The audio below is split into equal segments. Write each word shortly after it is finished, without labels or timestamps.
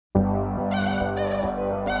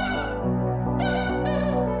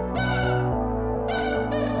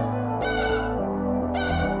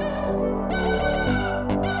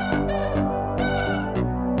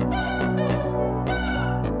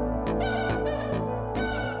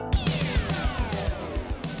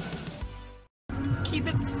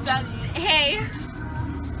Jenny. Hey.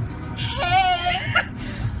 Hey.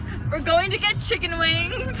 We're going to get chicken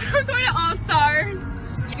wings. We're going to All Stars.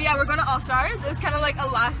 Yeah, we're going to All Stars. It was kind of like a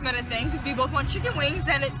last minute thing because we both want chicken wings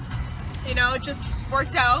and it, you know, it just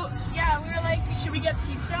worked out. Yeah, we were like, should we get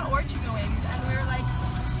pizza or chicken wings? And we were like,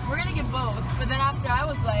 we're gonna get both. But then after I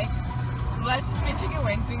was like, let's just get chicken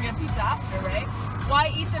wings, we can get pizza after, right?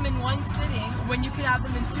 Why eat them in one sitting when you could have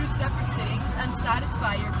them in 2 separate sittings and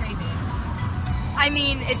satisfy your cravings? I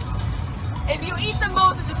mean, it's... If you eat them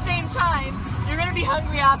both at the same time, you're gonna be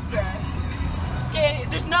hungry after. Okay,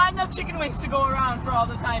 there's not enough chicken wings to go around for all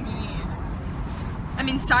the time you need. I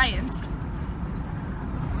mean, science.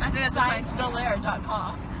 I think that's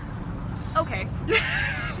ScienceBelair.com. Okay.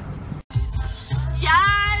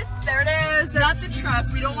 Yes! There it is! Not the truck,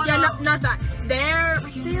 we don't want to... Yeah, not that. There,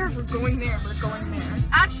 right there, we're going there, we're going there.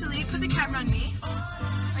 Actually, put the camera on me.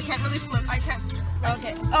 I can't really flip, I can't.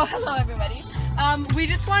 Okay. Oh, hello everybody. We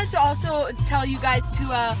just wanted to also tell you guys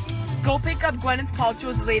to go pick up Gwyneth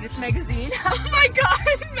Paltrow's latest magazine. Oh my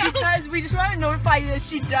god, no. Because we just want to notify you that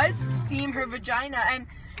she does steam her vagina, and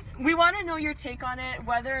we want to know your take on it,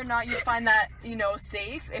 whether or not you find that, you know,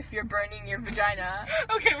 safe if you're burning your vagina.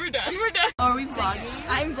 Okay, we're done, we're done. Are we vlogging?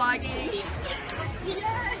 I'm vlogging.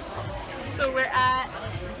 Yeah. So we're at...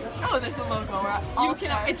 Oh, there's the logo. We're at All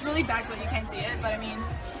Stars. It's really backlit, you can't see it, but I mean,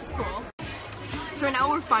 it's cool. So right now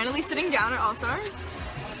we're finally sitting down at All Stars.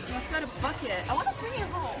 We also got a bucket. I want to bring it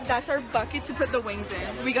home. That's our bucket to put the wings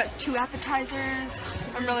in. We got 2 appetizers.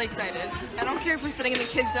 I'm really excited. I don't care if we're sitting in the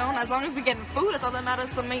kids zone, as long as we're getting food, that's all that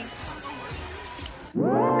matters to me.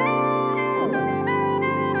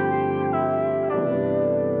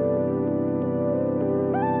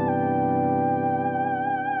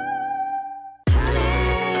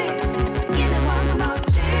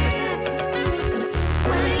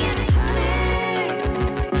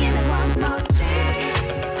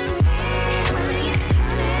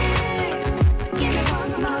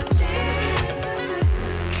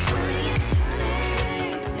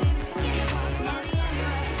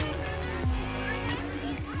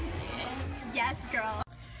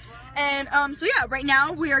 And so yeah, right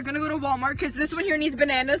now we are gonna go to Walmart because this one here needs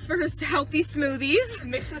bananas for her healthy smoothies.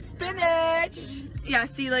 Mixed with spinach. Yeah,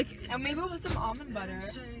 see, like, and maybe with some almond butter.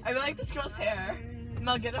 I really like this girl's hair.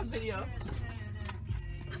 Mel, get on video.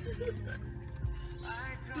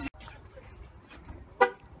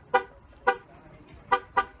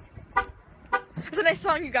 That's a nice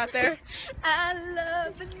song you got there. I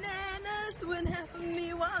love bananas when half of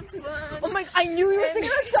me wants one. Oh my, I knew you were singing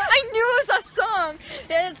that song. I knew it was that song.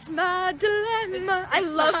 It's my dilemma. I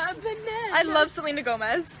love Selena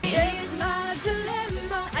Gomez. It's my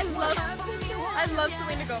dilemma. I love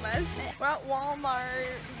Selena Gomez. We're at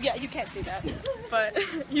Walmart. Yeah, you can't see that, but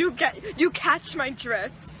you catch my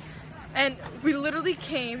drift. And we literally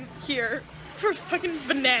came here for fucking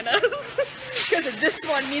bananas because this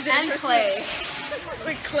one needs it. And clay.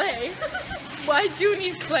 Wait, clay? Why do you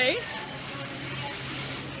need clay?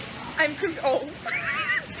 I'm oh.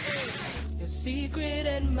 Your secret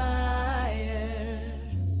admirer.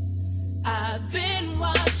 I've been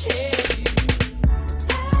watching you.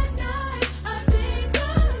 At night, I think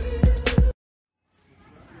of you.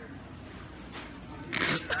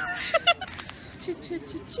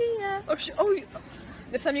 Oh,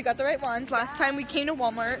 this time you got the right ones. Last time we came to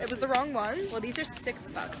Walmart, it was the wrong one. Well, these are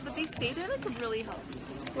 $6, but they say they're like really healthy.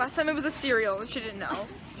 Last time it was a cereal and she didn't know.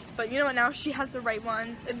 But you know what, now she has the right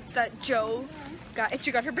ones. It's that Joe got, and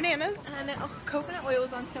she got her bananas. And then, coconut oil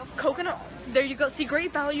is on sale. Coconut, there you go. See,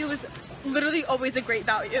 great value is literally always a great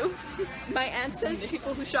value. My aunt says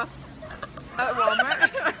people who shop at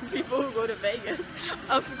Walmart are people who go to Vegas.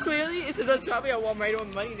 Clearly, it says I'm shopping at Walmart, I don't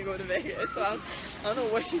have money to go to Vegas, so I don't know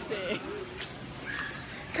what she's saying.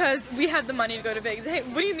 Because we had the money to go to Vegas. Hey,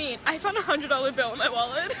 what do you mean? I found a $100 bill in my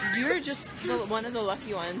wallet. You're just one of the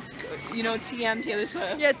lucky ones. You know, TM Taylor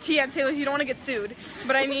Swift. Yeah, TM Taylor, you don't want to get sued.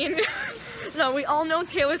 But I mean, no, we all know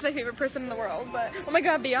Taylor's my favorite person in the world. But, oh my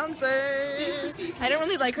god, Beyonce. I don't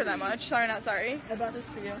really like her that much. Sorry, not sorry. I bought this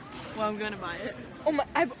for you. Well, I'm going to buy it. Oh my,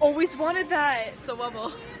 I've always wanted that. It's a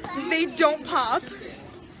bubble. They don't pop.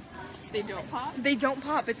 They don't pop? They don't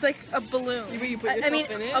pop. It's like a balloon. You put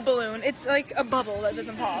yourself in it? A balloon. It's like a bubble that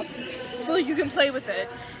doesn't pop. So like you can play with it.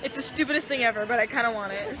 It's the stupidest thing ever, but I kind of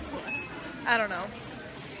want it. I don't know.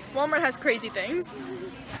 Walmart has crazy things.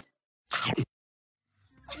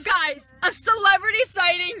 Guys, a celebrity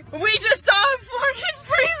sighting. We just saw Morgan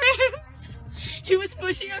Freeman. He was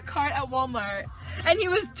pushing a cart at Walmart. And he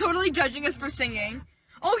was totally judging us for singing.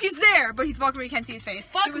 Oh, he's there, but he's walking where you can't see his face.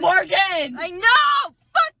 Fuck Morgan! I know!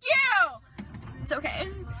 Fuck you! It's okay.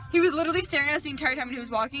 He was literally staring at us the entire time when he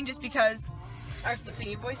was walking just because Our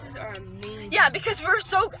singing voices are amazing. Yeah, because we're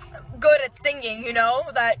so good at singing, you know,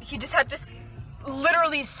 that he just had to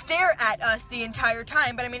literally stare at us the entire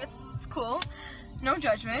time. But I mean, it's cool. No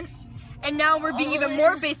judgment. And now we're being even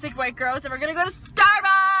more basic white girls, and we're gonna go to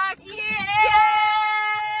Starbucks! Yeah!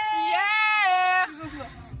 Yeah!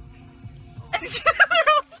 They're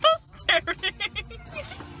all so staring.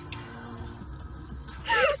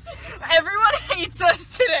 Everyone hates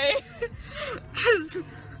us today. Because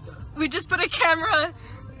we just put a camera.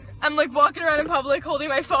 I'm like walking around in public holding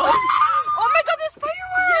my phone. Oh my god, there's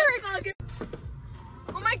fireworks! Yes,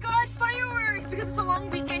 oh my god, fireworks! Because it's a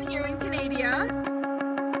long weekend here in Canada.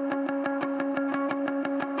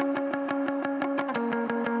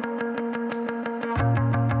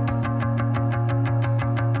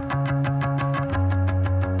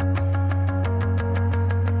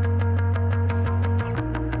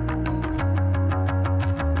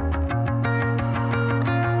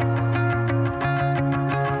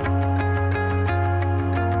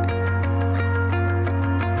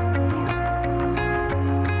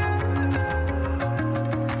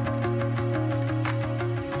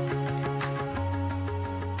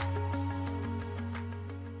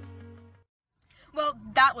 Well,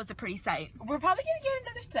 that was a pretty sight. We're probably gonna get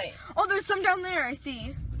another site. Oh, there's some down there, I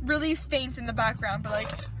see. Really faint in the background, but like...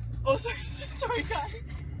 Oh, sorry. Sorry, guys.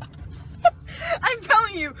 I'm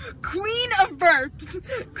telling you, queen of burps.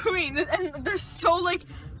 Queen. And they're so, like,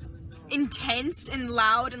 intense and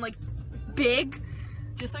loud and, like, big.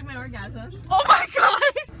 Just like my orgasm. Oh my god!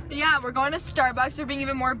 Yeah, we're going to Starbucks. We're being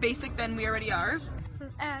even more basic than we already are.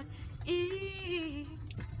 At ease.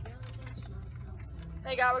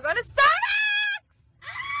 Hey, God, we're going to Starbucks!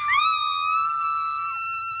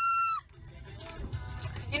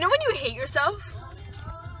 You know when you hate yourself?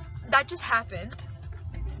 That just happened.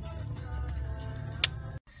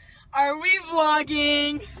 Are we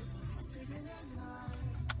vlogging?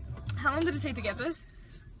 How long did it take to get this?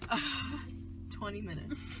 20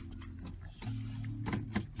 minutes.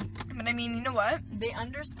 But I mean, you know what? They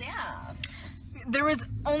understaffed. There was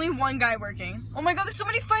only one guy working. Oh my god, there's so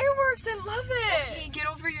many fireworks! I love it! Hey, get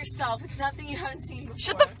over yourself. It's nothing you haven't seen before.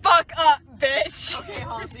 Shut the fuck up, bitch! Okay,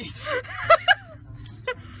 Halsey.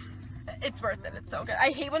 It's worth it. It's so good.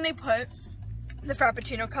 I hate when they put the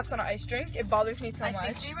Frappuccino cups on an ice drink. It bothers me so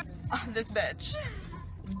much. This bitch.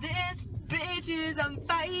 This bitch is on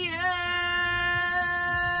fire.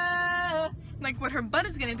 Like what her butt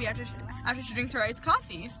is gonna be after she drinks her iced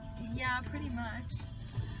coffee. Yeah, pretty much.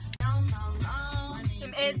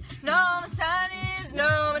 It's no, my sign is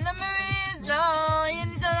no, my number is no. You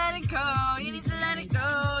need to let it go. You need to let it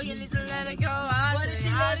go. You need to let it go. What is she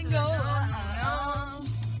letting go?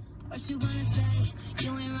 What you gonna say?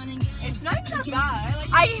 You ain't running. It's not even that bad.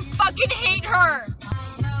 I fucking hate her.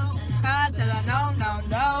 No.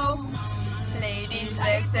 Ladies,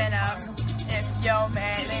 listen up. If your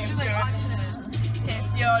man ain't good, if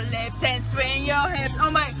your lips and swing your hips. Oh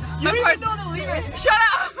my part. Know the lyrics. Shut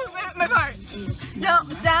up. My part. No,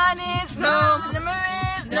 my sign is no. My number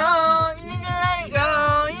is no. You need to let it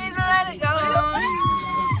go. You need to let it go.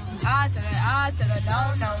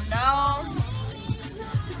 No.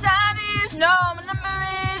 The sign is no. My number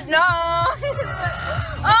is no. Oh.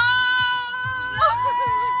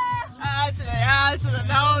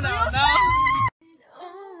 No.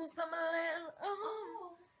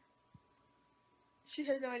 Oh. She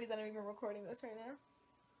has no idea that I'm even recording this right now.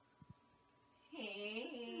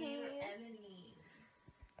 Hey, we're editing.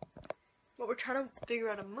 Well, we're trying to figure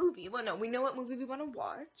out a movie. Well, no, we know what movie we want to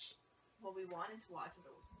watch. Well, we wanted to watch it,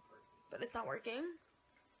 but it wasn't working. But it's not working.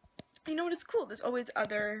 You know what? It's cool. There's always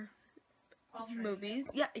other movies.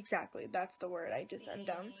 Yeah, exactly. That's the word. I'm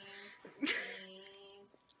dumb.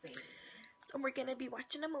 So we're gonna be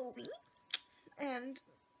watching a movie, and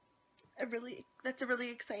that's a really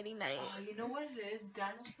exciting night. Oh, you know what it is?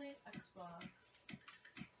 Daniel's playing Xbox.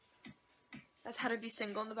 That's How to Be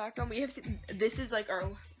Single in the background. We have seen, this is like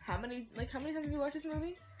our, how many times have we watched this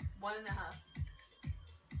movie? 1.5.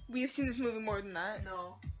 We have seen this movie more than that.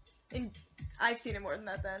 No. And I've seen it more than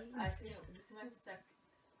that then. I've seen it. This is my second.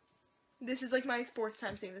 This is like my 4th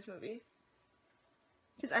time seeing this movie.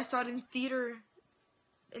 Because I saw it in theaters.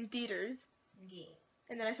 Yeah.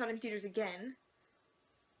 And then I saw it in theaters again.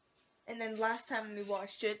 And then last time we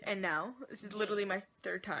watched it, and now. This is literally my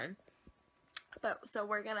 3rd time. But, so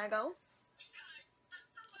we're gonna go.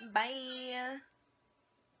 Bye.